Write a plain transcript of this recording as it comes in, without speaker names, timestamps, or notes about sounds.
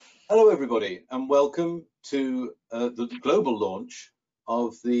Hello, everybody, and welcome to the global launch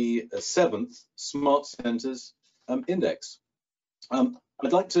of the 7th Smart Centres Index. I'd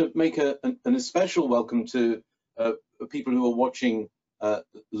like to make an especial welcome to people who are watching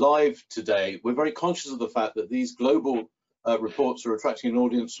live today. We're very conscious of the fact that these global reports are attracting an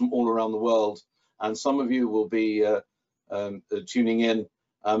audience from all around the world, and some of you will be tuning in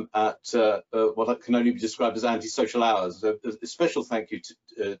at what can only be described as anti-social hours. So a special thank you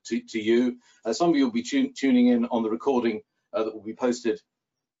to you. Some of you will be tuning in on the recording that will be posted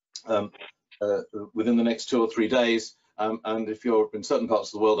within the next 2 or 3 days. And if you're in certain parts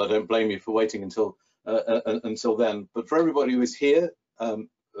of the world, I don't blame you for waiting until then. But for everybody who is here,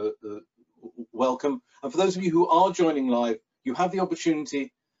 welcome. And for those of you who are joining live, you have the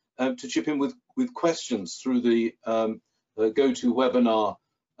opportunity to chip in with questions through the GoToWebinar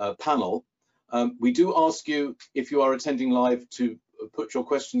panel. We do ask you, if you are attending live, to put your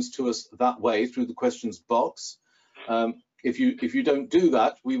questions to us that way through the questions box. If you don't do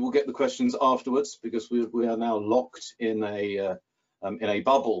that, we will get the questions afterwards, because we are now locked in a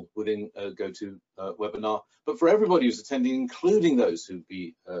bubble within GoToWebinar. But for everybody who's attending, including those who'll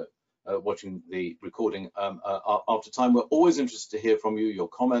be watching the recording after time, we're always interested to hear from you. Your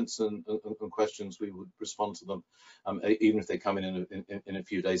comments and questions, we would respond to them, even if they come in a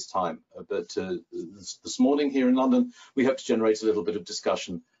few days' time. But this morning here in London, we hope to generate a little bit of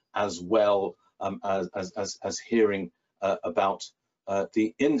discussion as well as hearing about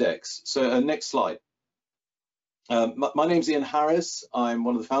the index. So next slide. My name's Ian Harris. I'm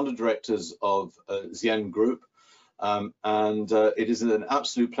one of the founder directors of Zien Group. And it is an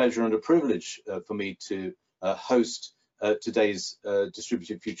absolute pleasure and a privilege for me to host today's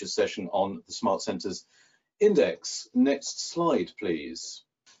Distributed Futures session on the Smart Centres Index. Next slide, please.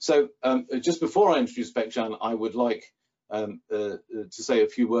 So just before I introduce Bekcan, I would like to say a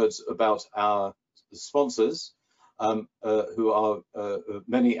few words about our sponsors, who are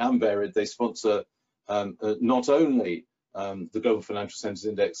many and varied. They sponsor not only the Global Financial Centres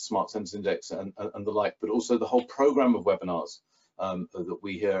Index, Smart Centres Index, and the like, but also the whole program of webinars that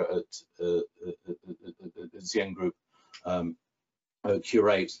we here at Zien Group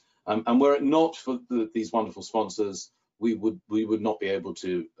curate. And were it not for these wonderful sponsors, we would not be able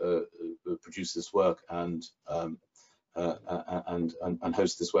to produce this work and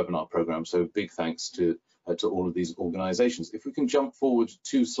host this webinar program. So big thanks to all of these organisations. If we can jump forward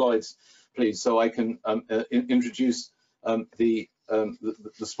 2 slides, please, so I can introduce the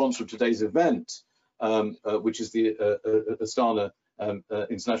sponsor of today's event, which is the Astana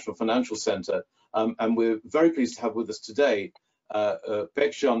International Financial Centre. And we're very pleased to have with us today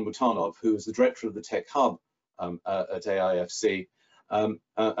Bekcan Mutanov, who is the director of the Tech Hub at AIFC.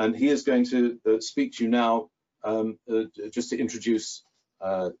 And he is going to speak to you now just to introduce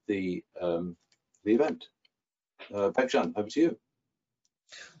the event. Bekcan, over to you.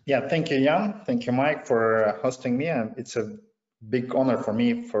 Yeah, thank you, Jan. Thank you, Mike, for hosting me. And it's a big honor for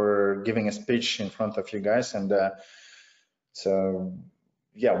me for giving a speech in front of you guys. And so,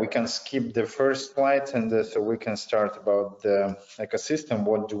 yeah, we can skip the first slide, and so we can start about the ecosystem.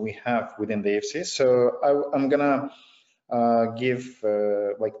 What do we have within the AIFC? So I'm gonna give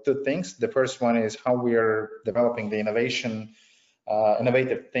like 2 things. The first one is how we are developing the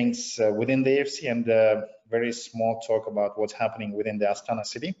innovative things within the AIFC, and very small talk about what's happening within the Astana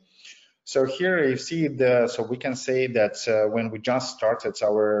city. So here you see so we can say that when we just started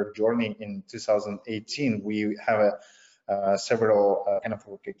our journey in 2018, we have several kind of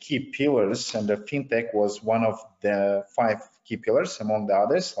like key pillars, and the fintech was one of the 5 key pillars, among the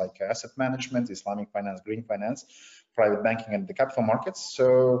others, like asset management, Islamic finance, green finance, private banking, and the capital markets.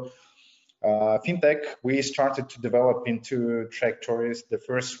 So fintech, we started to develop into trajectories. The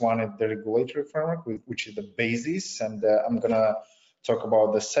first one is the regulatory framework, which is the basis, and I'm gonna talk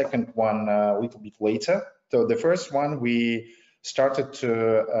about the second one a little bit later. So the first one, we started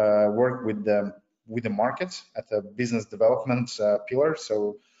to work with the market at the business development pillar.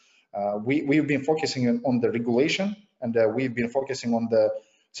 So we've been focusing on the regulation, and we've been focusing on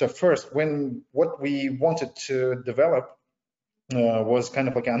so first, what we wanted to develop was kind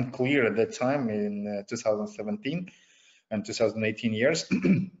of like unclear at that time in 2017 and 2018 years.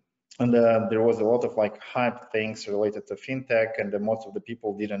 And there was a lot of like hype things related to fintech, and most of the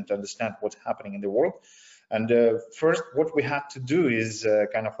people didn't understand what's happening in the world. And first, what we had to do is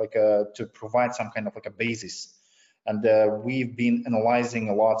kind of like to provide some kind of like a basis. And we've been analyzing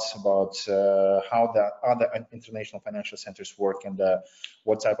a lot about how the other international financial centers work, and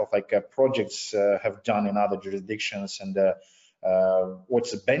what type of like projects have done in other jurisdictions, and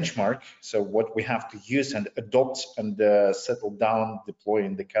what's a benchmark, so what we have to use and adopt and settle down, deploy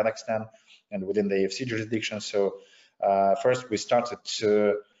in the Kazakhstan and within the AFC jurisdiction. So first we started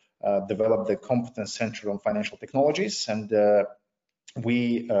to develop the competence center on financial technologies, and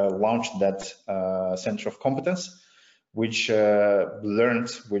we launched that center of competence, which were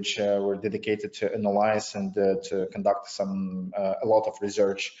dedicated to analyze and to conduct a lot of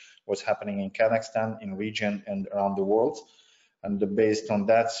research what's happening in Kazakhstan, in region and around the world. And based on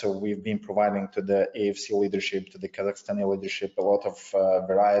that, so we've been providing to the AFC leadership, to the Kazakhstani leadership, a lot of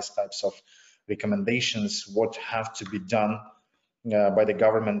various types of recommendations, what have to be done by the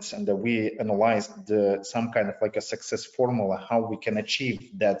governments, and we analyzed some kind of like a success formula, how we can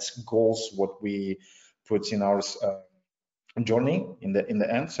achieve that goals, what we put in our journey in the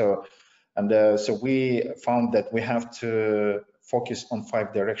end. So we found that we have to focus on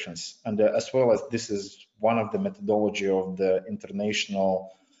 5 directions, and as well as this is one of the methodology of the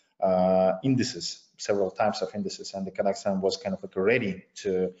international indices, several types of indices, and the Kazakhstan was kind of like ready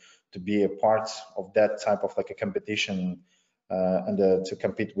to be a part of that type of like a competition and to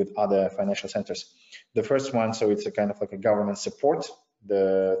compete with other financial centers. The first one, so it's a kind of like a government support,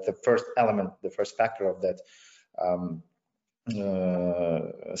 the first element, the first factor of that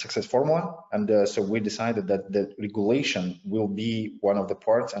success formula, and so we decided that the regulation will be one of the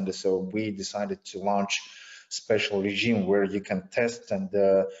parts, and so we decided to launch special regime where you can test and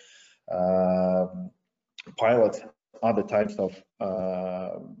pilot other types of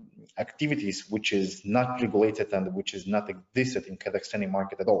activities which is not regulated and which is not existed in Kazakhstani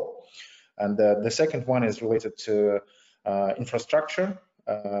market at all. And the second one is related to infrastructure.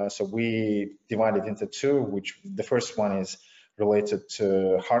 So we divided into 2, which the first one is related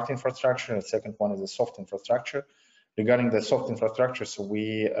to hard infrastructure, and the second one is the soft infrastructure. Regarding the soft infrastructure, so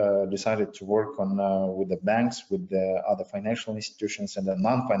we decided to work on with the banks, with the other financial institutions and the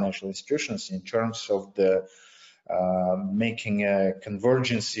non-financial institutions in terms of the making a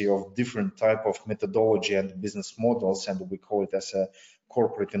convergency of different type of methodology and business models, and we call it as a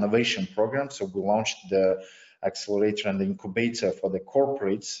corporate innovation program. So we launched the accelerator and the incubator for the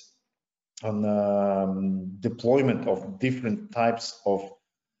corporates on deployment of different types of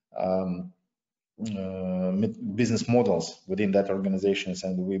business models within that organizations,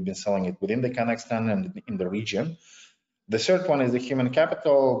 and we've been selling it within the Kazakhstan and in the region. The third one is the human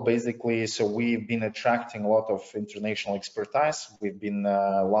capital, basically. So we've been attracting a lot of international expertise. We've been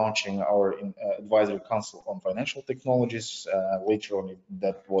launching our advisory council on financial technologies. Later on,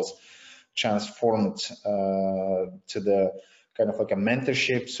 that was transformed to the kind of like a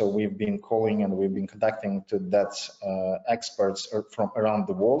mentorship. So we've been calling and we've been conducting to that experts from around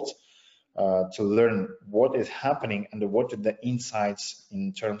the world to learn what is happening and what are the insights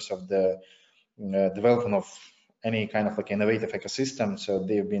in terms of the development of any kind of like innovative ecosystem. So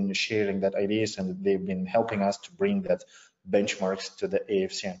they've been sharing that ideas and they've been helping us to bring that benchmarks to the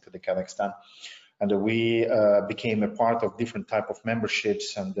AFC and to the Kazakhstan. And we became a part of different type of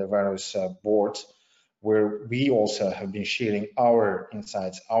memberships and the various boards, where we also have been sharing our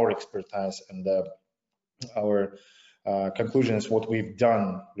insights, our expertise, and our conclusions, what we've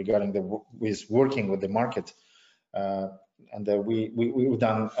done regarding with working with the market. And we've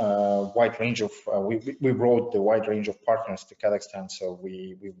done a wide range of, we brought the wide range of partners to Kazakhstan. So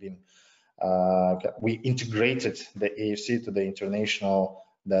we integrated the AFC to the international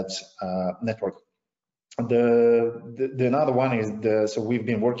network. The another one is so we've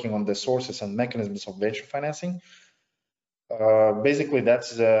been working on the sources and mechanisms of venture financing. Basically,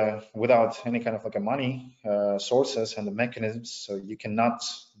 that's without any kind of like a money sources and the mechanisms. So you cannot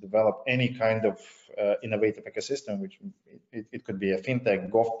develop any kind of innovative ecosystem, which it could be a fintech,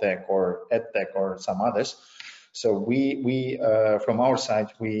 govtech, or edtech, or some others. So we from our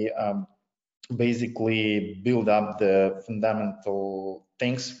side, we basically build up the fundamental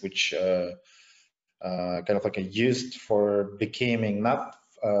things which kind of like used for becoming not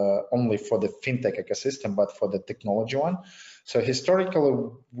only for the fintech ecosystem, but for the technology one. So historically,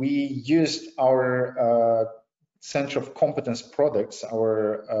 we used our center of competence products,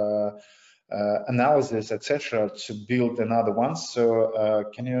 our analysis, etc., to build another one. So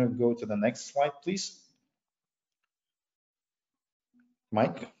can you go to the next slide, please,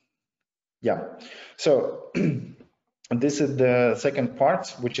 Mike? Yeah. So this is the second part,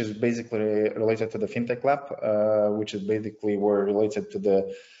 which is basically related to the FinTech Lab, which is basically we're related to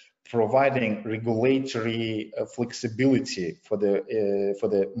the providing regulatory flexibility for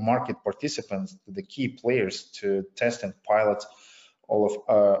the market participants, the key players, to test and pilot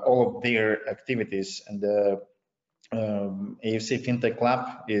all of their activities. And the AFC FinTech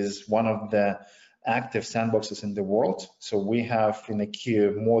Lab is one of the active sandboxes in the world. So we have in a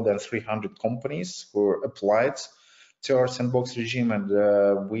queue more than 300 companies who applied to our sandbox regime,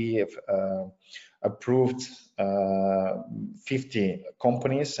 and we have approved 50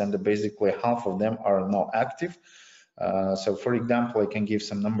 companies, and basically half of them are now active. So for example, I can give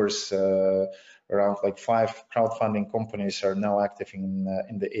some numbers. Around like 5 crowdfunding companies are now active in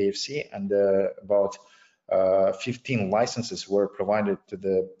the AFC, and about 15 licenses were provided to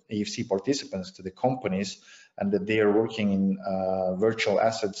the AFC participants, to the companies, and that they are working in virtual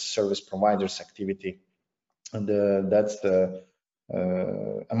asset service providers activity. And that's the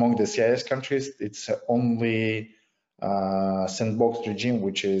among the CIS countries, it's only sandbox regime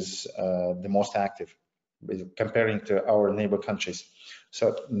which is the most active, comparing to our neighbor countries.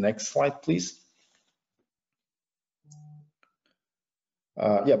 So next slide, please.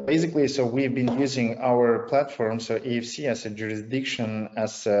 Yeah, basically, so we've been using our platform, so AFC as a jurisdiction,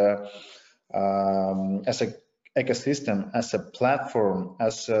 as a ecosystem, as a platform,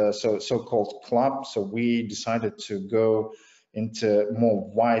 as a so-called club. So we decided to go into more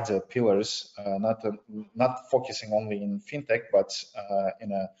wider pillars, not focusing only in fintech, but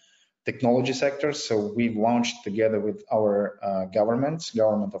in a technology sector. So we've launched together with our government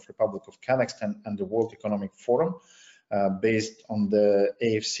of Republic of Kazakhstan and the World Economic Forum, based on the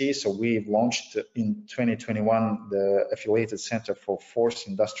AFC. So we've launched in 2021 the Affiliated Center for Fourth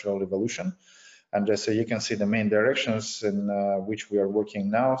Industrial Revolution. And so you can see the main directions in which we are working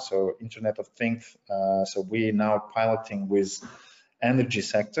now. So Internet of Things. So we now piloting with energy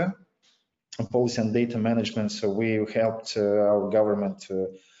sector, policy and data management. So we helped our government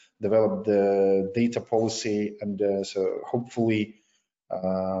to develop the data policy, and so hopefully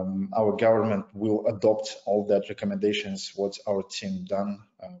our government will adopt all that recommendations what our team done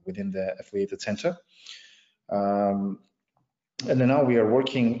within the Affiliated Center. And then now we are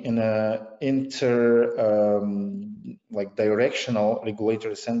working in a like directional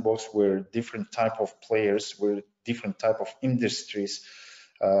regulatory sandbox where different type of players, where different type of industries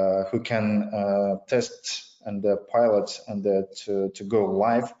who can test and pilot and to go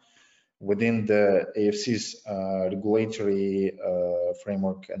live within the AFC's regulatory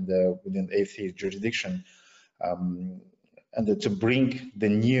framework and within the AFC jurisdiction, and to bring the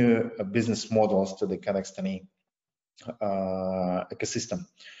new business models to the Kazakhstani ecosystem.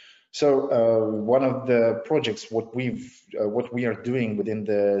 So one of the projects what we are doing within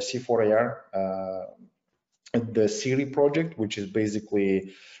the C4IR, the SIRI project, which is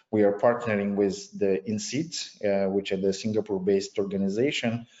basically we are partnering with the INSEAD, which is the Singapore-based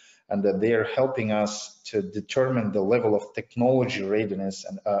organization, and that they are helping us to determine the level of technology readiness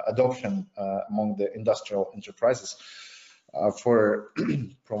and adoption among the industrial enterprises for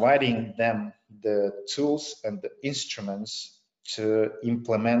providing them the tools and the instruments to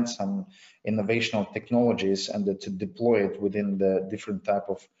implement some innovational technologies and to deploy it within the different type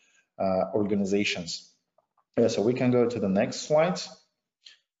of organizations. Yeah, so we can go to the next slide.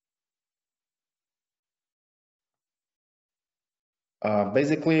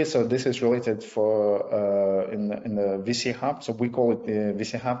 Basically, so this is related for in the VC Hub. So we call it the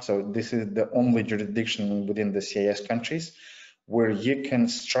VC Hub. So this is the only jurisdiction within the CIS countries where you can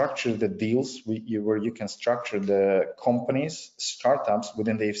structure the deals, where you can structure the companies, startups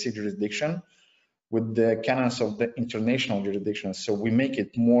within the AFC jurisdiction with the canons of the international jurisdiction. So we make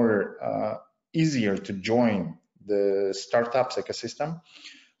it more easier to join the startups ecosystem.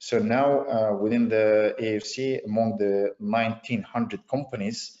 So now within the AFC, among the 1,900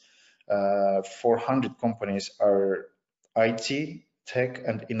 companies, 400 companies are IT, tech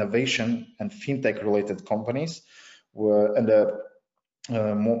and innovation and fintech related companies. And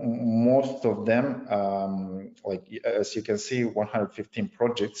most of them, like as you can see, 115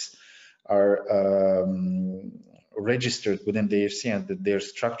 projects are registered within the AFC, and that they're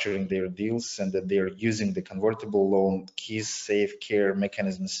structuring their deals and that they're using the convertible loan, KISS, safe care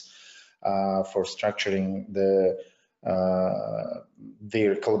mechanisms for structuring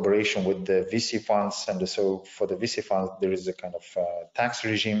their collaboration with the VC funds. And so for the VC funds, there is a kind of tax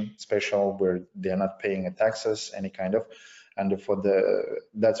regime special where they're not paying taxes, any kind of, and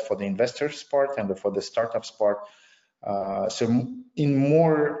that's for the investors part, and for the startups part. So in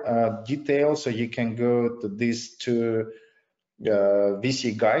more detail, so you can go to these two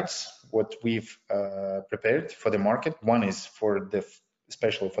VC guides, what we've prepared for the market. One is for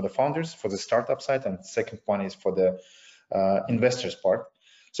especially for the founders, for the startup side, and the second one is for the investors part.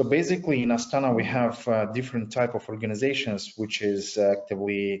 So basically in Astana, we have different type of organizations, which is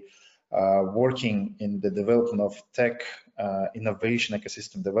actively working in the development of tech, innovation,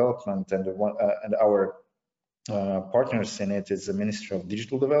 ecosystem development, and our partners in it is the Ministry of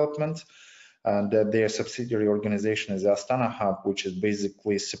Digital Development, and their subsidiary organization is Astana Hub, which is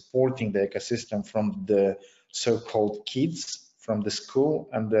basically supporting the ecosystem from the so-called kids from the school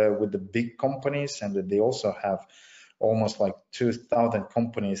and with the big companies, and they also have almost like 2,000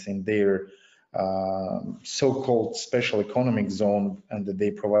 companies in their so-called special economic zone, and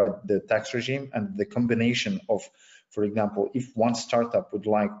they provide the tax regime and the combination of, for example, if one startup would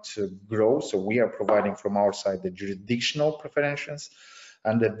like to grow, so we are providing from our side the jurisdictional preferences,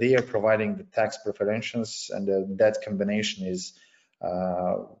 and that they are providing the tax preferences, and that combination is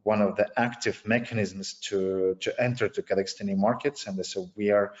one of the active mechanisms to enter to Kazakhstani markets. And so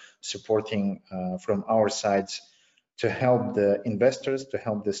we are supporting from our side to help the investors, to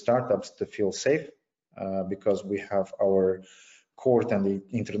help the startups to feel safe, because we have our court and the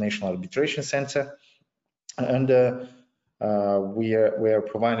International Arbitration Center, and we are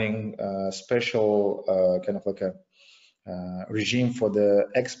providing a special kind of like a regime for the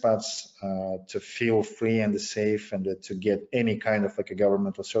expats to feel free and safe, and to get any kind of like a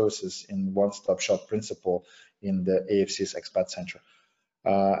governmental services in one-stop shop principle in the AFC's expat center.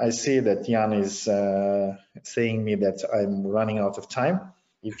 I see that Jan is saying me that I'm running out of time.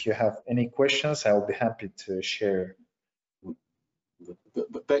 If you have any questions, I'll be happy to share.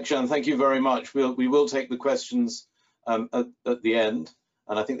 Bekjan, thank you very much. We will take the questions at the end,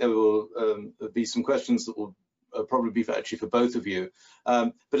 and I think there will be some questions that will probably be actually for both of you.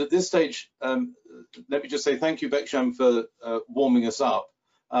 But at this stage, let me just say thank you, Bekjan, for warming us up.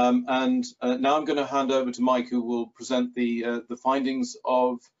 And now I'm going to hand over to Mike, who will present the findings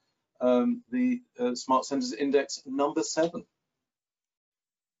of the Smart Centers Index number 7.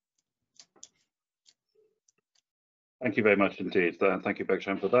 Thank you very much indeed. Thank you,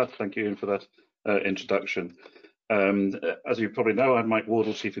 Bekjan, for that. Thank you, Ian, for that introduction. As you probably know, I'm Mike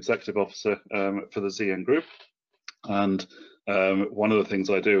Wardle, Chief Executive Officer for the ZN Group. And one of the things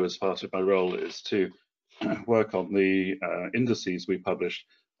I do as part of my role is to work on the indices we publish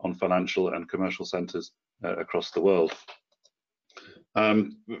on financial and commercial centers across the world.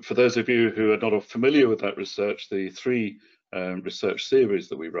 For those of you who are not familiar with that research, the 3 research series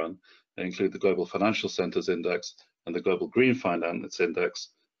that we run include the Global Financial Centers Index and the Global Green Finance Index,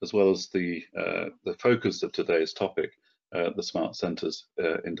 as well as the focus of today's topic, the Smart Centers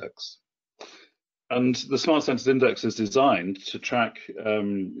Index. And the Smart Centers Index is designed to track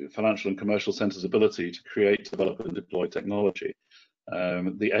financial and commercial centers' ability to create, develop, and deploy technology.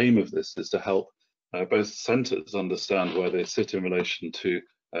 The aim of this is to help both centers understand where they sit in relation to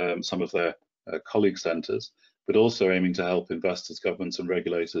some of their colleague centers, but also aiming to help investors, governments, and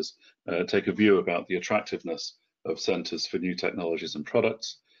regulators take a view about the attractiveness of centers for new technologies and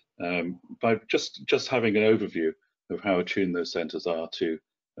products by just having an overview of how attuned those centers are to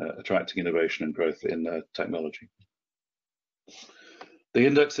attracting innovation and growth in technology. The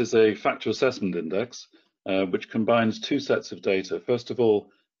index is a factor assessment index which combines 2 sets of data. First of all,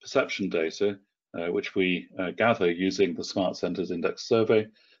 perception data, which we gather using the Smart Centers Index survey.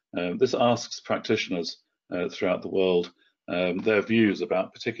 This asks practitioners throughout the world their views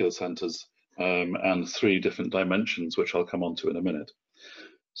about particular centers and 3 different dimensions, which I'll come on to in a minute.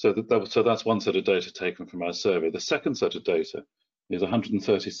 So that's one set of data taken from our survey. The second set of data is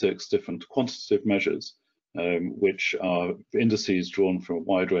 136 different quantitative measures, which are indices drawn from a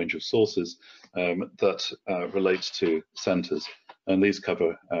wide range of sources that relate to centers. And these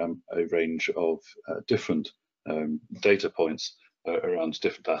cover a range of different data points around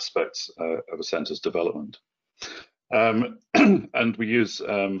different aspects of a center's development. And we use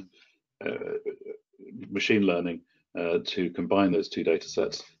machine learning to combine those 2 data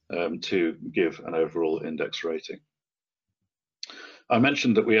sets to give an overall index rating. I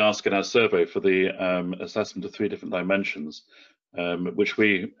mentioned that we ask in our survey for the assessment of 3 different dimensions, which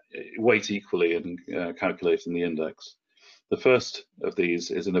we weight equally and calculate in the index. The first of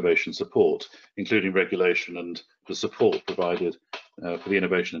these is innovation support, including regulation and the support provided for the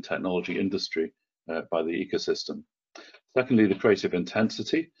innovation and technology industry by the ecosystem. Secondly, the creative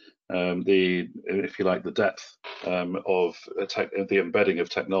intensity, if you like, the depth of the embedding of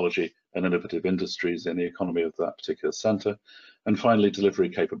technology and innovative industries in the economy of that particular center. And finally, delivery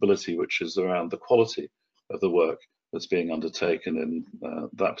capability, which is around the quality of the work that's being undertaken in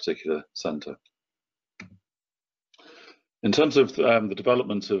that particular center. In terms of the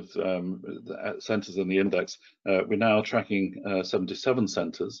development of the centers in the index, we're now tracking 77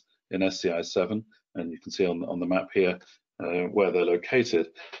 centers in SCI 7, and you can see on the map here where they're located.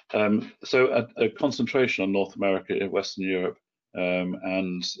 So a concentration on North America, Western Europe,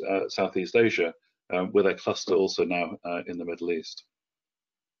 and Southeast Asia, with a cluster also now in the Middle East.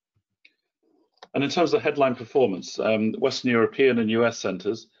 And in terms of headline performance, Western European and US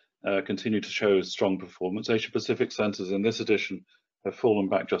centers continue to show strong performance. Asia Pacific centres in this edition have fallen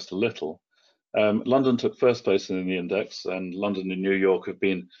back just a little. London took first place in the index, and London and New York have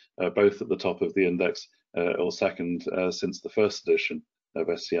been both at the top of the index, or second, since the first edition of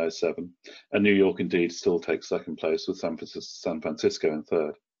SCI 7. And New York indeed still takes second place, with San Francisco in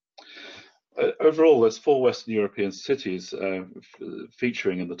third. Overall, there's 4 Western European cities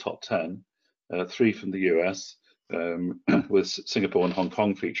featuring in the top 10, 3 from the US, with Singapore and Hong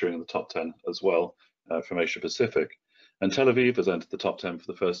Kong featuring in the top 10 as well from Asia Pacific. And Tel Aviv has entered the top 10 for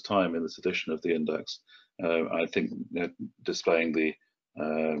the first time in this edition of the index. I think displaying the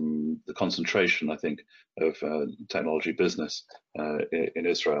concentration, I think, of technology business in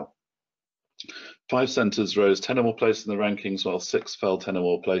Israel. 5 centres rose 10 or more places in the rankings, while 6 fell 10 or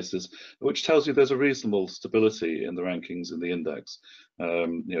more places, which tells you there's a reasonable stability in the rankings in the index.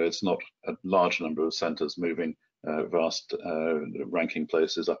 It's not a large number of centres moving vast ranking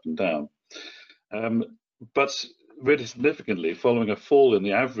places up and down. But really significantly, following a fall in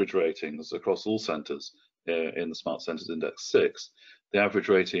the average ratings across all centres in the Smart Centres Index 6, the average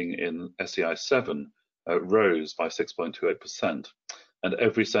rating in SCI 7 rose by 6.28%, and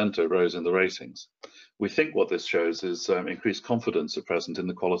every centre rose in the ratings. We think what this shows is increased confidence at present in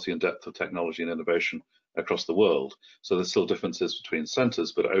the quality and depth of technology and innovation across the world. So there's still differences between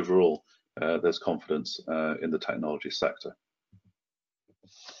centres, but overall there's confidence in the technology sector.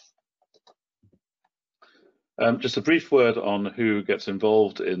 Just a brief word on who gets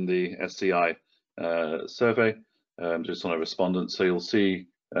involved in the SCI survey, just on our respondents. So you'll see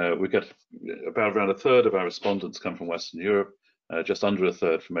we get around a third of our respondents come from Western Europe, just under a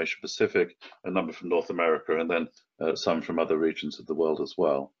third from Asia Pacific, a number from North America, and then some from other regions of the world as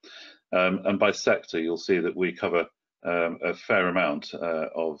well. And by sector, you'll see that we cover a fair amount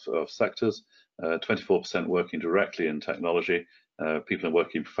of sectors, 24% working directly in technology, people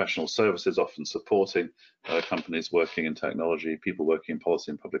working in professional services, often supporting companies working in technology, people working in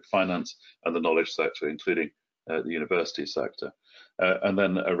policy and public finance, and the knowledge sector, including the university sector, and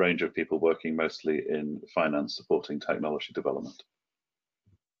then a range of people working mostly in finance, supporting technology development.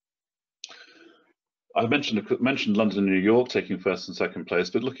 I mentioned London and New York taking first and second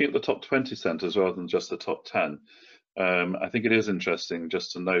place, but looking at the top 20 centres rather than just the top 10, I think it is interesting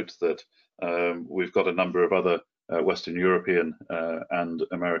just to note that we've got a number of other Western European and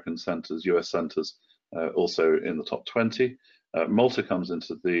American centres, US centres, also in the top 20. Malta comes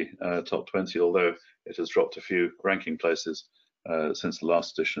into the top 20, although it has dropped a few ranking places since the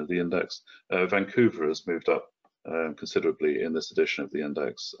last edition of the index. Vancouver has moved up considerably in this edition of the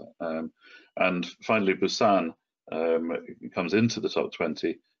index. And finally, Busan comes into the top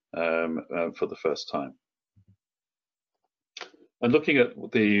 20 for the first time. And looking at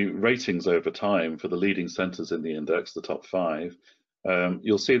the ratings over time for the leading centres in the index, the top 5,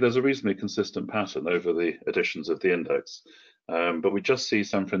 you'll see there's a reasonably consistent pattern over the editions of the index. But we just see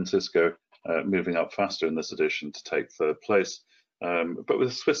San Francisco moving up faster in this edition to take third place, but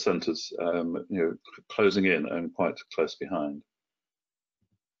with Swiss centres closing in and quite close behind.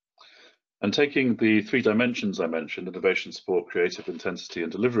 And taking the 3 dimensions I mentioned, innovation, support, creative intensity,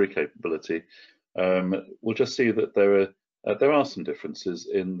 and delivery capability, we'll just see that there are some differences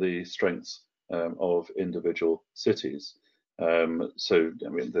in the strengths of individual cities. So, I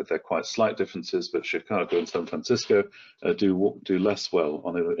mean, they're quite slight differences, but Chicago and San Francisco do less well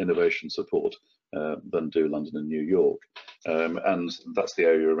on innovation support than do London and New York. And that's the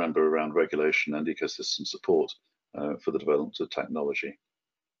area, remember, around regulation and ecosystem support for the development of technology.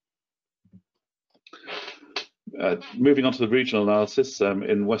 Moving on to the regional analysis,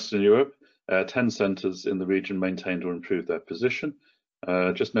 in Western Europe, 10 centres in the region maintained or improved their position.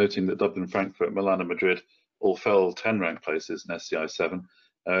 Just noting that Dublin, Frankfurt, Milan and Madrid all fell 10 rank places in SCI 7.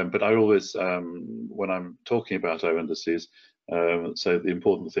 But I always, when I'm talking about our indices, so the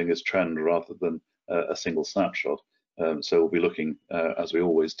important thing is trend rather than a single snapshot. So we'll be looking, as we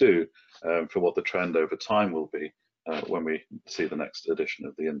always do, for what the trend over time will be when we see the next edition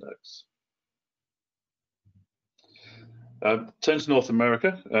of the index. Turn to North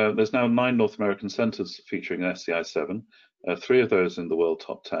America. There's now 9 North American centres featuring an SCI 7, 3 of those in the world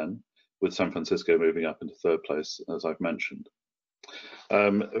top 10, with San Francisco moving up into third place, as I've mentioned.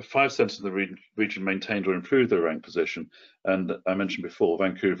 5 centres in the region maintained or improved their rank position, and I mentioned before,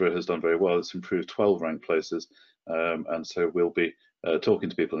 Vancouver has done very well. It's improved 12 rank places, and so we'll be talking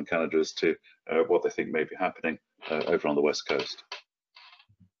to people in Canada as to what they think may be happening over on the West Coast.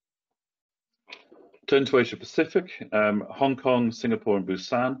 Turn to Asia Pacific. Hong Kong, Singapore and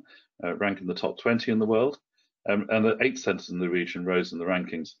Busan rank in the top 20 in the world, and the 8 centres in the region rose in the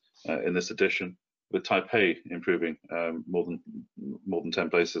rankings in this edition, with Taipei improving more than 10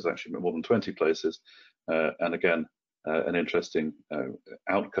 places, actually more than 20 places, and again an interesting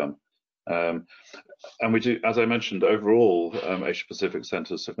outcome. And we do, as I mentioned, overall Asia Pacific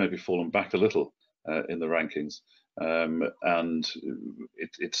centres have maybe fallen back a little in the rankings, and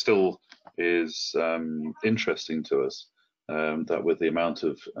it still is interesting to us that with the amount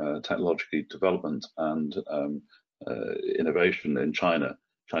of technological development and innovation in China,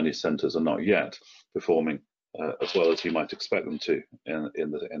 Chinese centres are not yet performing as well as you might expect them to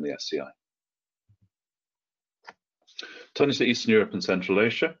in the SCI. Turning to Eastern Europe and Central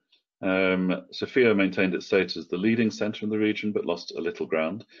Asia, Sofia maintained its status as the leading centre in the region, but lost a little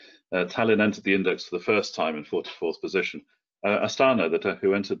ground. Tallinn entered the index for the first time in 44th position. Astana,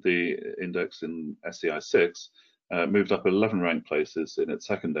 who entered the index in SCI 6, moved up 11 ranked places in its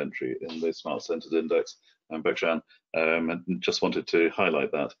second entry in the Smart Centres Index. And Berkjan, just wanted to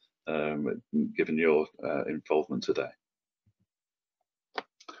highlight that, given your involvement today.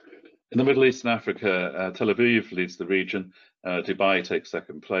 In the Middle East and Africa, Tel Aviv leads the region, Dubai takes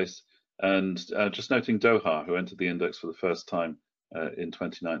second place, and just noting Doha, who entered the index for the first time in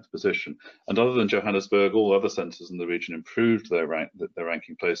 29th position. And other than Johannesburg, all other centres in the region improved their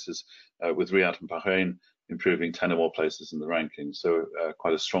ranking places, with Riyadh and Bahrain improving 10 or more places in the ranking. So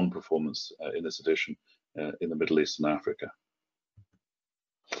quite a strong performance in this edition in the Middle East and Africa.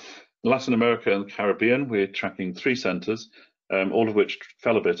 Latin America and the Caribbean, we're tracking 3 centres, all of which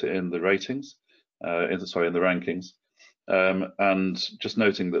fell a bit in the ratings, in the rankings, and just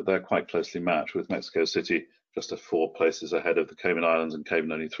noting that they're quite closely matched, with Mexico City just 4 places ahead of the Cayman Islands and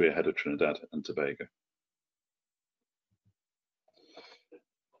Cayman only 3 ahead of Trinidad and Tobago.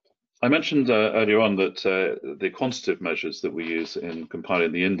 I mentioned earlier on that the quantitative measures that we use in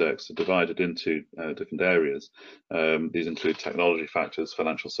compiling the index are divided into different areas. These include technology factors,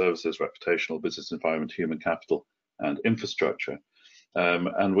 financial services, reputational, business environment, human capital, and infrastructure.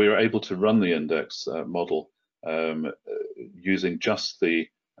 And we are able to run the index model using just the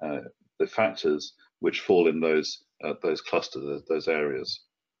factors which fall in those clusters, those areas.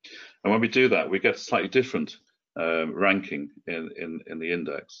 And when we do that, we get a slightly different ranking in the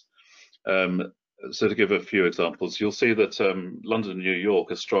index. So to give a few examples, you'll see that London and New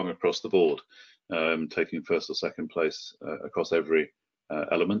York are strong across the board, taking first or second place across every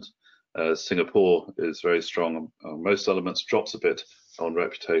element. Singapore is very strong on most elements, drops a bit on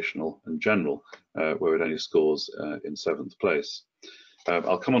reputational and general, where it only scores in 7th place.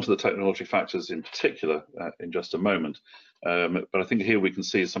 I'll come on to the technology factors in particular in just a moment, but I think here we can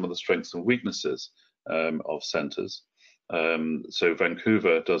see some of the strengths and weaknesses of centres. So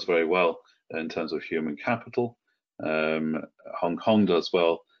Vancouver does very well in terms of human capital. Hong Kong does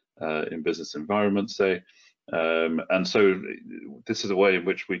well in business environment, say. And so this is a way in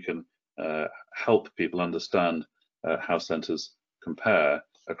which we can help people understand how centres compare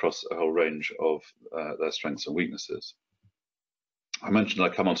across a whole range of their strengths and weaknesses. I mentioned I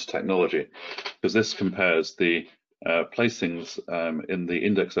come on to technology because this compares the placings in the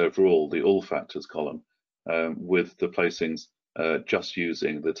index overall, the all factors column, with the placings just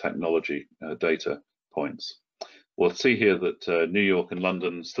using the technology data points. We'll see here that New York and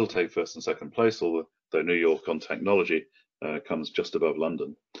London still take first and second place, although New York on technology comes just above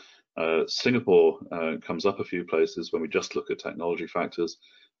London. Singapore comes up a few places when we just look at technology factors,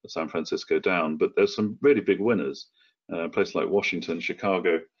 San Francisco down, but there's some really big winners. Places like Washington,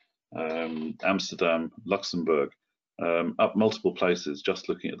 Chicago, Amsterdam, Luxembourg, up multiple places just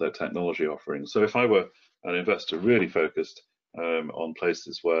looking at their technology offerings. So if I were an investor really focused on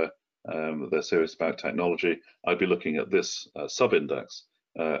places where they're serious about technology, I'd be looking at this sub-index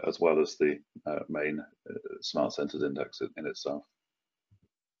as well as the main Smart Centres Index in itself.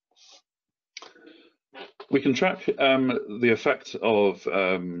 We can track the effect of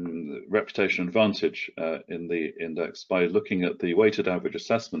reputation advantage in the index by looking at the weighted average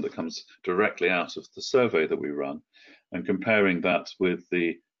assessment that comes directly out of the survey that we run and comparing that with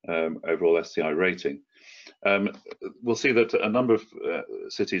the overall SCI rating. We'll see that a number of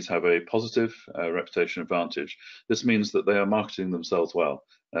cities have a positive reputation advantage. This means that they are marketing themselves well.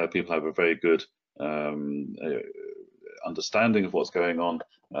 People have a very good understanding of what's going on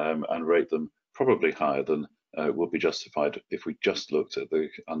and rate them probably higher than would be justified if we just looked at the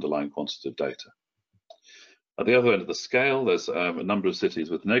underlying quantitative data. At the other end of the scale, there's a number of cities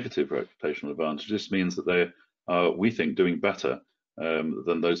with negative reputational advantage. This means that they are, we think, doing better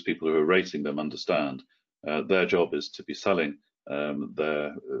than those people who are rating them understand. Their job is to be selling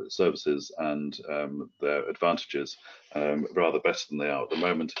their services and their advantages rather better than they are at the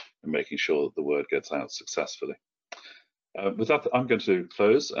moment, and making sure that the word gets out successfully. With that, I'm going to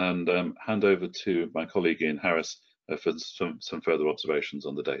close and hand over to my colleague Ian Harris for some further observations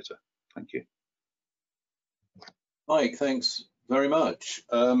on the data. Thank you. Mike, thanks very much.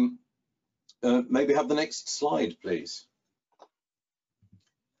 Maybe have the next slide, please.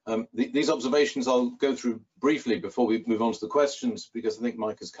 These observations I'll go through briefly before we move on to the questions, because I think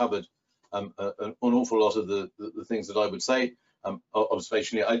Mike has covered an awful lot of the things that I would say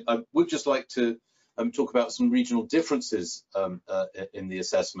observationally. I would just like to talk about some regional differences in the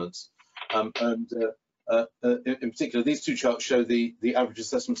assessments. In particular, these two charts show the average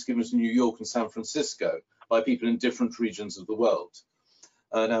assessments given to New York and San Francisco by people in different regions of the world.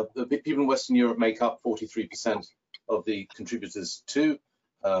 Now, people in Western Europe make up 43% of the contributors to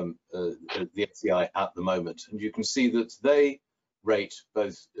the SCI at the moment. And you can see that they rate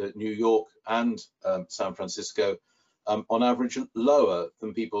both New York and San Francisco on average lower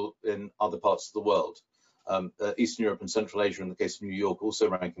than people in other parts of the world. Eastern Europe and Central Asia, in the case of New York, also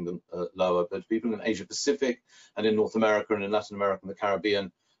ranking them lower, but people in Asia Pacific and in North America and in Latin America and the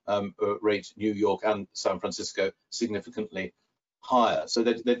Caribbean rate New York and San Francisco significantly higher. So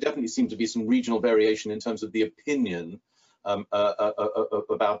there definitely seems to be some regional variation in terms of the opinion about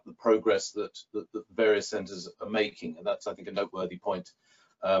the progress that the various centres are making, and that's, I think, a noteworthy point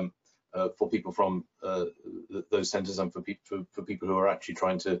for people from those centres and for people who are actually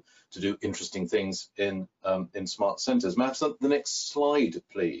trying to do interesting things in smart centres. May I have the next slide,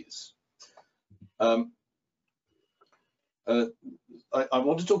 please? I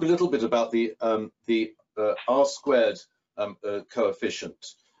want to talk a little bit about the R-squared coefficient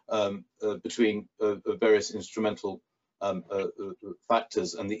between various instrumental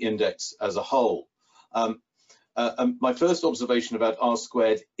factors and the index as a whole. My first observation about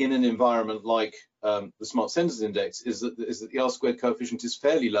R-squared in an environment like the Smart Centres Index is that the R-squared coefficient is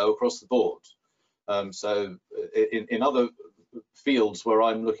fairly low across the board. So in other fields where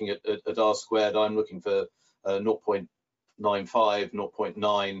I'm looking at R-squared, I'm looking for 0.95,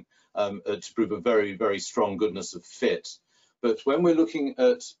 0.9 to prove a very, very strong goodness of fit. But when we're looking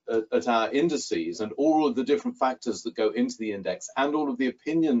at our indices and all of the different factors that go into the index and all of the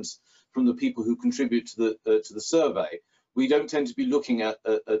opinions from the people who contribute to the survey, we don't tend to be looking at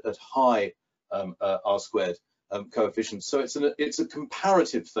high R-squared coefficients. So it's a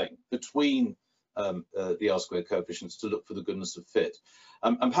comparative thing between the R-squared coefficients to look for the goodness of fit.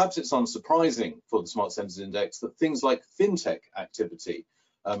 And perhaps it's unsurprising for the Smart Centres Index that things like fintech activity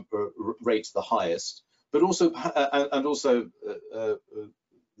rate the highest, but also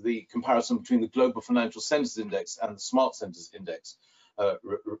the comparison between the Global Financial Centres Index and the Smart Centres Index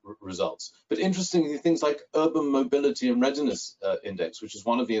results. But interestingly, things like Urban Mobility and Readiness Index, which is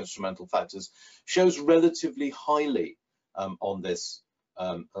one of the instrumental factors, shows relatively highly on this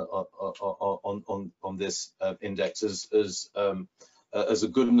index as a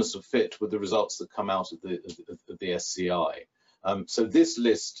goodness of fit with the results that come out of the SCI. So this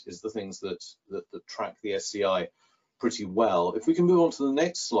list is the things that track the SCI pretty well. If we can move on to the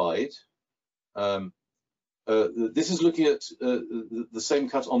next slide, this is looking at the same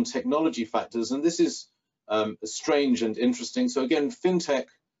cut on technology factors, and this is strange and interesting. So again, fintech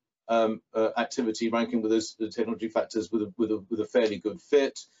activity ranking with those technology factors with a fairly good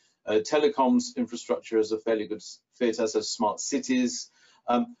fit. Telecoms infrastructure is a fairly good fit, as are smart cities.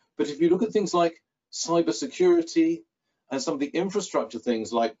 But if you look at things like cybersecurity and some of the infrastructure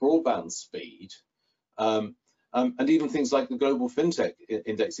things like broadband speed, and even things like the Global FinTech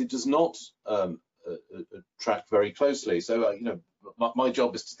Index, it does not track very closely. So, you know, my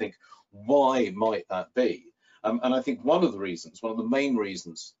job is to think, why might that be? And I think one of the reasons, one of the main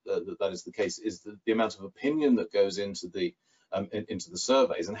reasons that is the case, is the amount of opinion that goes into the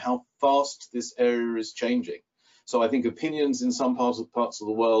surveys and how fast this area is changing. So I think opinions in some parts of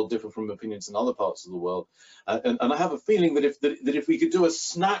the world differ from opinions in other parts of the world, and I have a feeling that if we could do a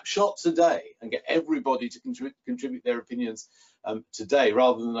snapshot today and get everybody to contribute their opinions today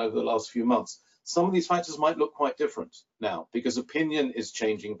rather than over the last few months, some of these factors might look quite different now, because opinion is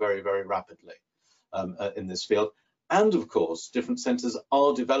changing very, very rapidly in this field. And of course, different centres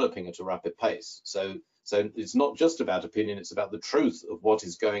are developing at a rapid pace. So it's not just about opinion, it's about the truth of what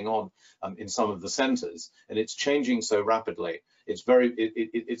is going on in some of the centres, and it's changing so rapidly.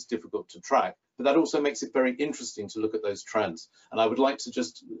 It's difficult to track, but that also makes it very interesting to look at those trends. And I would like to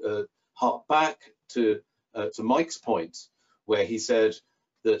just hark back to Mike's point, where he said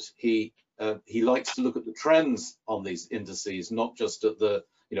that he likes to look at the trends on these indices, not just at the,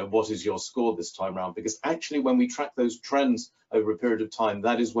 you know, what is your score this time around, because actually when we track those trends over a period of time,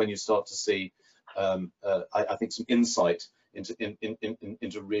 that is when you start to see I think some insight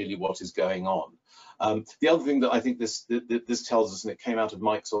into really what is going on. The other thing that I think this tells us, and it came out of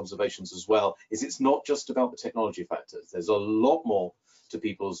Mike's observations as well, is it's not just about the technology factors. There's a lot more to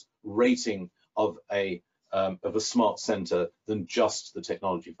people's rating of a smart centre than just the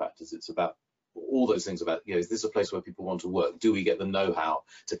technology factors. It's about all those things about, is this a place where people want to work? Do we get the know-how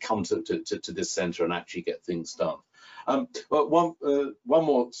to come to this centre and actually get things done? Well, one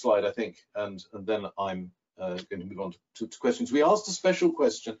more slide, I think, and then I'm going to move on to questions. We asked a special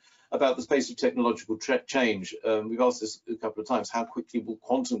question about the space of technological change. We've asked this a couple of times: how quickly will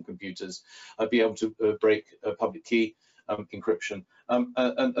quantum computers be able to break public key encryption?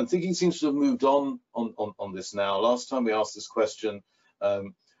 And thinking seems to have moved on this now. Last time we asked this question,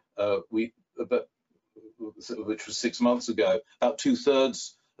 which was 6 months ago, about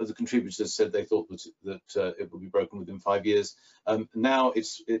 2/3 of the contributors said they thought that it would be broken within 5 years. Now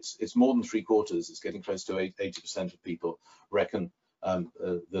it's more than 3/4. It's getting close to 80% of people reckon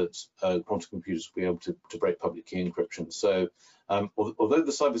that quantum computers will be able to break public key encryption. So although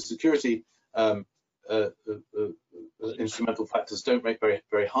the cybersecurity instrumental factors don't rate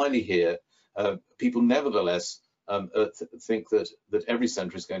very highly here, people nevertheless think that every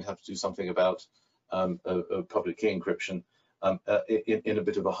centre is going to have to do something about public key encryption in a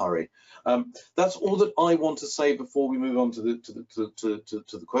bit of a hurry. That's all that I want to say before we move on to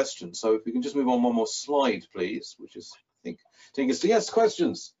the questions. So if we can just move on one more slide, please, which is, I think, taking us to yes,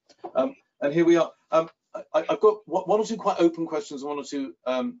 questions. And here we are. I've got one or two quite open questions and one or two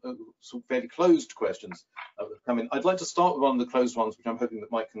sort of fairly closed questions that have come in. I'd like to start with one of the closed ones, which I'm hoping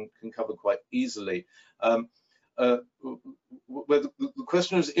that Mike can cover quite easily. Where the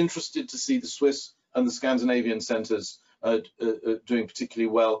questioner is interested to see the Swiss and the Scandinavian centres doing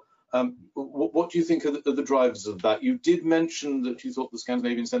particularly well. What do you think are the drivers of that? You did mention that you thought the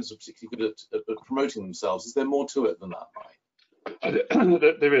Scandinavian centres are particularly good at promoting themselves. Is there more to it than that, Mike?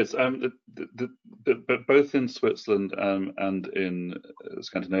 There is, but both in Switzerland and in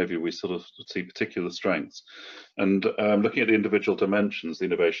Scandinavia, we sort of see particular strengths. And looking at the individual dimensions, the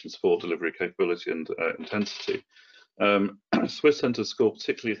innovation, support, delivery, capability, and intensity, Swiss centres score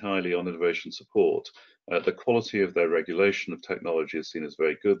particularly highly on innovation support. The quality of their regulation of technology is seen as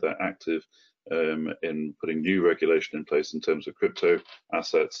very good. They're active in putting new regulation in place in terms of crypto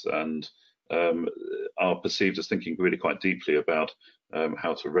assets, and are perceived as thinking really quite deeply about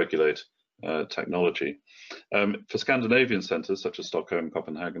how to regulate technology. For Scandinavian centres such as Stockholm and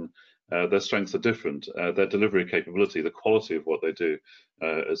Copenhagen, their strengths are different. Their delivery capability, the quality of what they do,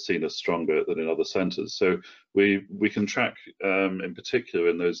 is seen as stronger than in other centres. So we can track, in particular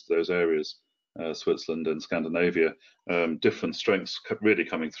in those areas, Switzerland and Scandinavia, different strengths really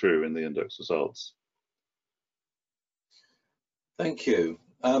coming through in the index results. Thank you.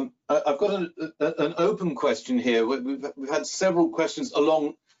 I've got an open question here. We've had several questions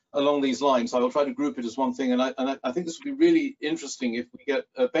along these lines. So I will try to group it as one thing, and I think this would be really interesting if we get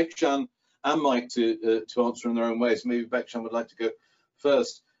Bekcan and Mike to answer in their own ways. Maybe Bekcan would like to go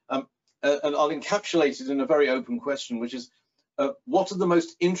first, and I'll encapsulate it in a very open question, which is, what are the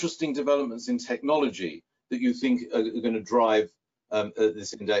most interesting developments in technology that you think are going to drive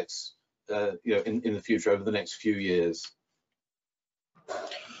this index, in the future over the next few years?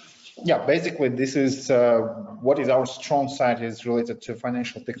 Yeah, basically this is what is our strong side is related to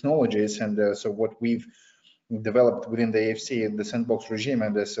financial technologies, and so what we've developed within the AFC, the sandbox regime,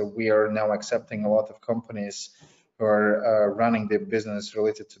 and so we are now accepting a lot of companies who are running their business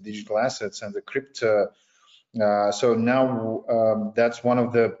related to digital assets and the crypto. So now that's one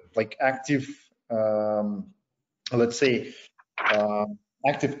of the active, let's say,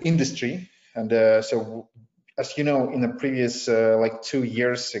 active industry, and so. As you know, in the previous 2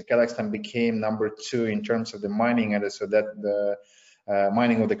 years, Kazakhstan became #2 in terms of the mining, and so that the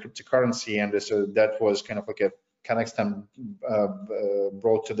mining of the cryptocurrency, and so that was kind of like a Kazakhstan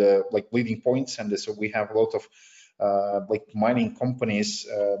brought to the leading points, and so we have a lot of mining companies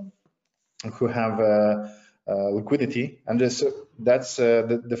who have liquidity, and so that's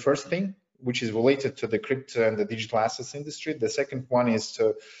the first thing, which is related to the crypto and the digital assets industry. The second one is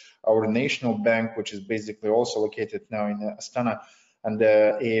to our national bank, which is basically also located now in Astana and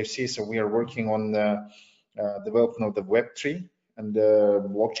the AFC. So we are working on the development of the Web3 and the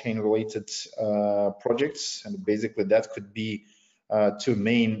blockchain related projects. And basically that could be two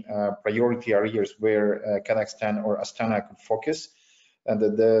main priority areas where Kazakhstan or Astana could focus. And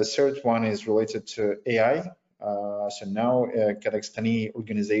the third one is related to AI. So now Kazakhstani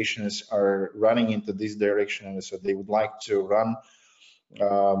organizations are running into this direction, and so they would like to run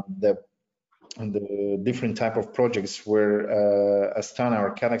the different type of projects where Astana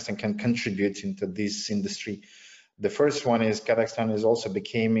or Kazakhstan can contribute into this industry. The first one is Kazakhstan is also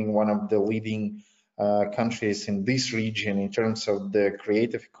becoming one of the leading countries in this region in terms of the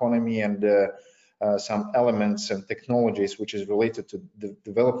creative economy and some elements and technologies which is related to the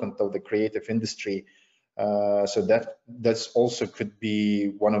development of the creative industry. So that's also could be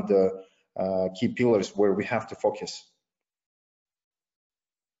one of the key pillars where we have to focus.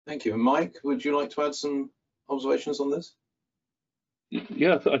 Thank you. Mike, would you like to add some observations on this?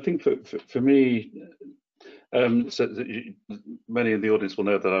 Yeah, I think for me, so many in the audience will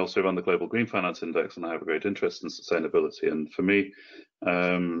know that I also run the Global Green Finance Index, and I have a great interest in sustainability. And for me,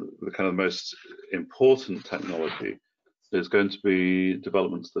 the kind of most important technology is going to be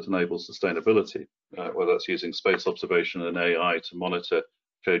developments that enable sustainability, whether that's using space observation and AI to monitor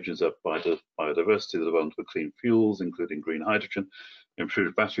changes of biodiversity, the development of clean fuels, including green hydrogen,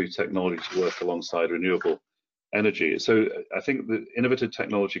 improved battery technology to work alongside renewable energy. So I think the innovative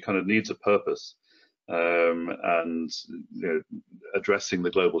technology kind of needs a purpose, and addressing the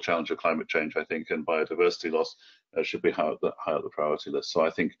global challenge of climate change, I think, and biodiversity loss should be high up the priority list. So I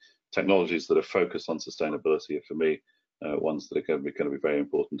think technologies that are focused on sustainability are, for me, ones that are going to be very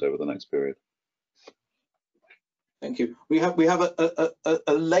important over the next period. Thank you. We have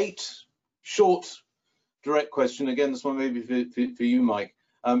a late, short, direct question. Again, this one may be for you, Mike,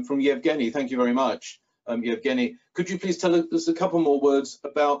 from Yevgeny. Thank you very much. Yevgeny, could you please tell us a couple more words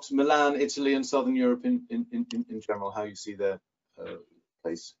about Milan, Italy, and Southern Europe in general, how you see their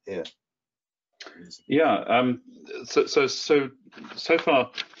place here? Yeah, so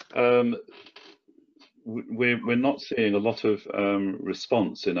far, we're not seeing a lot of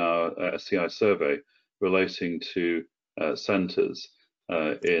response in our SCI survey relating to centres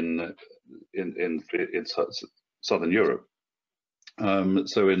in Southern Europe.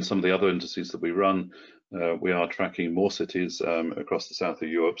 So in some of the other indices that we run, we are tracking more cities across the south of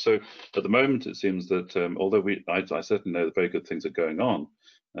Europe. So at the moment, it seems that although I certainly know that very good things are going on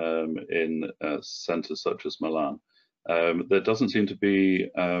in centres such as Milan, there doesn't seem to be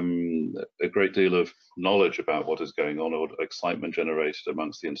a great deal of knowledge about what is going on or excitement generated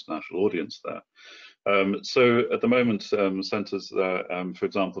amongst the international audience there. So at the moment, centres, for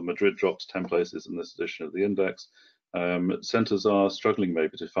example, Madrid dropped 10 places in this edition of the index. Centres are struggling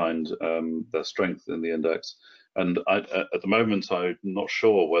maybe to find their strength in the index, and at the moment I'm not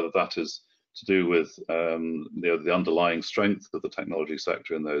sure whether that is to do with the underlying strength of the technology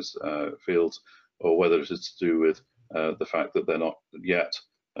sector in those fields, or whether it is to do with the fact that they're not yet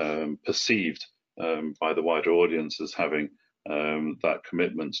perceived by the wider audience as having that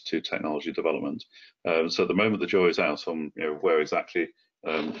commitment to technology development. So at the moment the jury is out on where exactly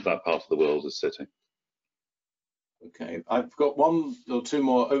that part of the world is sitting. Okay, I've got one or two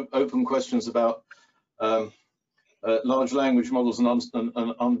more open questions about large language models and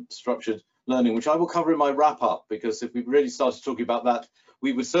unstructured learning, which I will cover in my wrap up, because if we really started talking about that,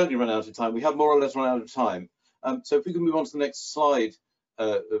 we would certainly run out of time. We have more or less run out of time. So if we can move on to the next slide,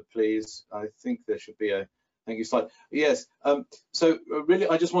 please. I think there should be a thank you slide. Yes, so really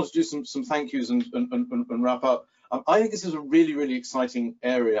I just want to do some thank yous and wrap up. I think this is a really, really exciting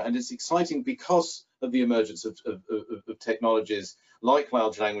area, and it's exciting because of the emergence of technologies like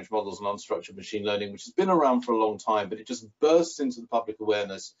large language models and unstructured machine learning, which has been around for a long time, but it just bursts into the public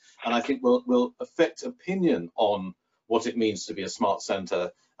awareness, and I think will affect opinion on what it means to be a smart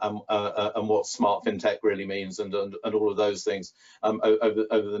centre, and what smart fintech really means, and all of those things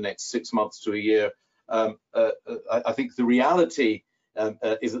over the next 6 months to a year. I think the reality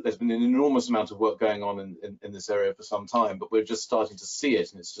is that there's been an enormous amount of work going on in this area for some time, but we're just starting to see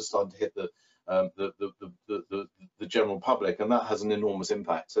it, and it's just starting to hit the general public, and that has an enormous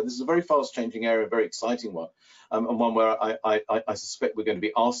impact. So this is a very fast-changing area, a very exciting one, and one where I suspect we're going to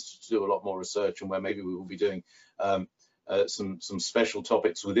be asked to do a lot more research, and where maybe we will be doing some special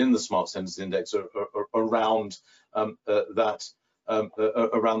topics within the Smart Centres Index around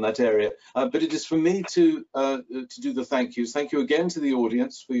around that area. But it is for me to do the thank yous. Thank you again to the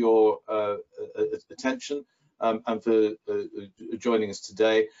audience for your attention and for joining us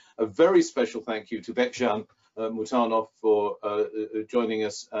today. A very special thank you to Bekjan Mutanov for joining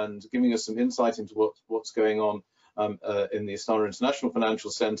us and giving us some insight into what's going on in the Astana International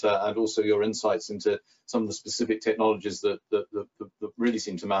Financial Centre, and also your insights into some of the specific technologies that really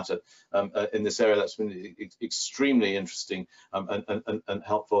seem to matter in this area. That's been extremely interesting and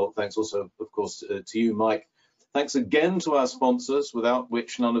helpful. Thanks also, of course, to you, Mike. Thanks again to our sponsors, without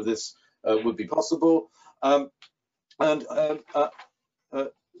which none of this would be possible.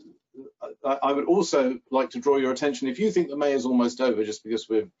 I would also like to draw your attention, if you think that May is almost over just because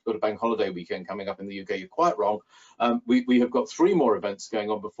we've got a bank holiday weekend coming up in the UK, you're quite wrong. We have got 3 more events going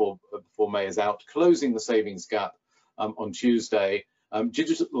on before May is out. Closing the Savings Gap on Tuesday,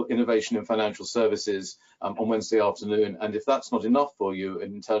 digital innovation in financial services on Wednesday afternoon. And if that's not enough for you,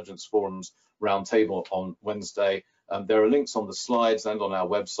 an Intelligence Forums roundtable on Wednesday. There are links on the slides and on our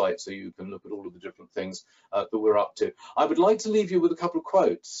website, so you can look at all of the different things that we're up to. I would like to leave you with a couple of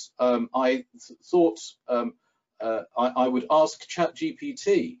quotes. I thought I would ask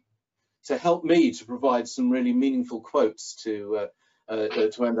ChatGPT to help me to provide some really meaningful quotes to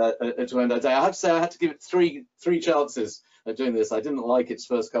end our day. I have to say I had to give it three chances at doing this. I didn't like its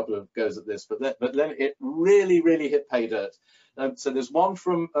first couple of goes at this, but then it really hit pay dirt. So there's one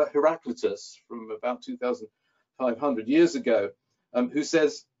from Heraclitus from about 2,500 years ago, who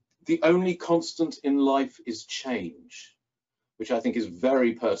says, "The only constant in life is change," which I think is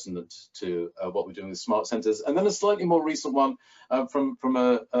very pertinent to what we're doing with smart centers. And then a slightly more recent one from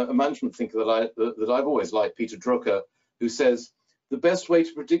a management thinker that I've always liked, Peter Drucker, who says, "The best way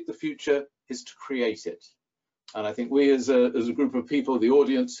to predict the future is to create it." And I think we as a group of people, the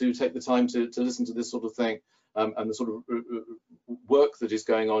audience who take the time to listen to this sort of thing, and the sort of work that is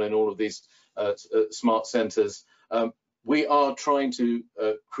going on in all of these smart centers, we are trying to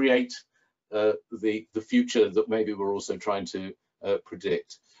create the future that maybe we're also trying to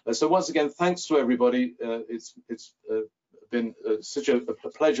predict. So once again, thanks to everybody. It's been such a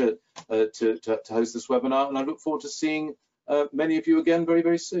pleasure to host this webinar, and I look forward to seeing many of you again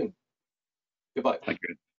very soon. Goodbye. Thank you.